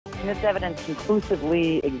This evidence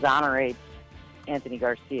conclusively exonerates Antony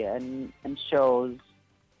Garcia and shows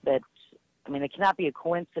that, it cannot be a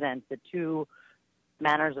coincidence that two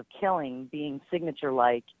manners of killing being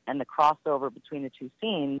signature-like and the crossover between the two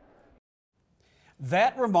scenes.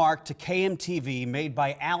 That remark to KMTV made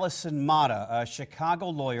by Allison Motta, a Chicago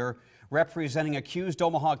lawyer representing accused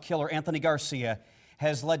Omaha killer Antony Garcia,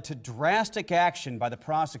 has led to drastic action by the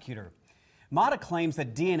prosecutor. Motta claims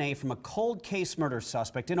that DNA from a cold case murder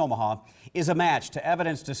suspect in Omaha is a match to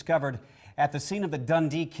evidence discovered at the scene of the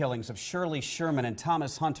Dundee killings of Shirley Sherman and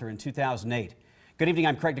Thomas Hunter in 2008. Good evening,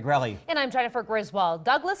 I'm Craig DeGrelli. And I'm Jennifer Griswold.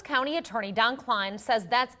 Douglas County Attorney Don Klein says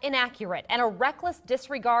that's inaccurate and a reckless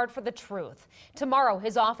disregard for the truth. Tomorrow,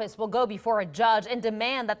 his office will go before a judge and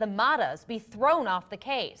demand that the Mottas be thrown off the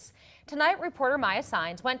case. Tonight, reporter Maya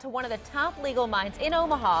Sines went to one of the top legal minds in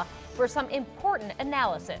Omaha for some important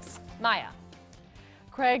analysis. Maya.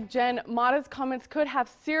 Craig, Jen, Motta's comments could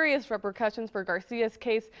have serious repercussions for Garcia's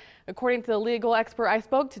case. According to the legal expert I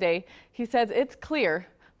spoke today, he says it's clear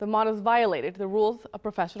the Mottas violated the rules of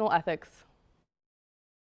professional ethics.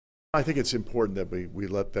 I think it's important that we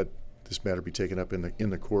let this matter be taken up in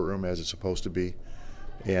the courtroom as it's supposed to be.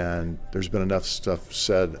 And there's been enough stuff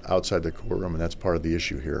said outside the courtroom, and that's part of the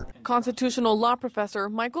issue here. Constitutional law professor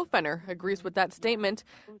Michael Fenner agrees with that statement,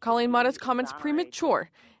 calling Motta's comments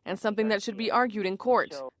premature and something that should be argued in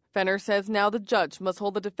court. Fenner says now the judge must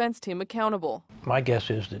hold the defense team accountable. My guess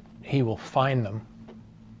is that he will fine them,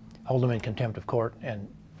 hold them in contempt of court,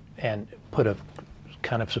 and put a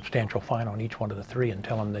kind of substantial fine on each one of the three and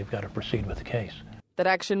tell them they've got to proceed with the case. That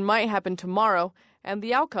action might happen tomorrow, and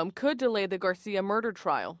the outcome could delay the Garcia murder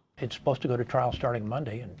trial. It's supposed to go to trial starting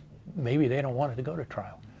Monday, and maybe they don't want it to go to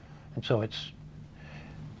trial. And so it's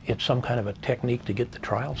some kind of a technique to get the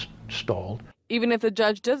trial stalled. Even if the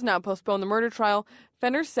judge does not postpone the murder trial,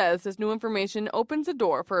 Fenner says this new information opens a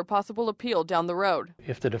door for a possible appeal down the road.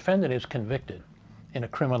 If the defendant is convicted in a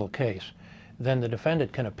criminal case, then the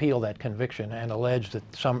defendant can appeal that conviction and allege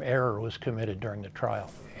that some error was committed during the trial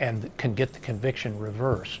and can get the conviction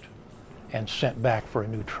reversed and sent back for a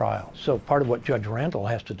new trial. So part of what Judge Randall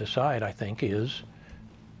has to decide, I think, is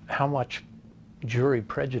how much jury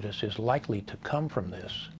prejudice is likely to come from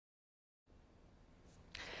this.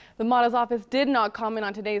 The Motta's office did not comment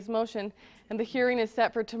on today's motion, and the hearing is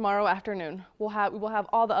set for tomorrow afternoon. We will have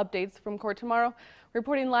all the updates from court tomorrow.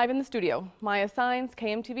 Reporting live in the studio, Maya Sines,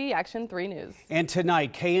 KMTV Action 3 News. And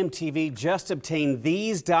tonight, KMTV just obtained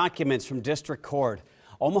these documents from district court.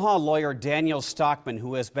 Omaha lawyer Daniel Stockman,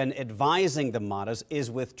 who has been advising the Mottas,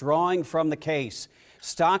 is withdrawing from the case.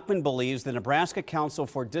 Stockman believes the Nebraska Council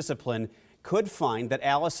for Discipline could find that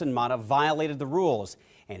Allison Motta violated the rules,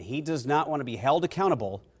 and he does not want to be held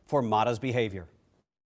accountable for Motta's behavior.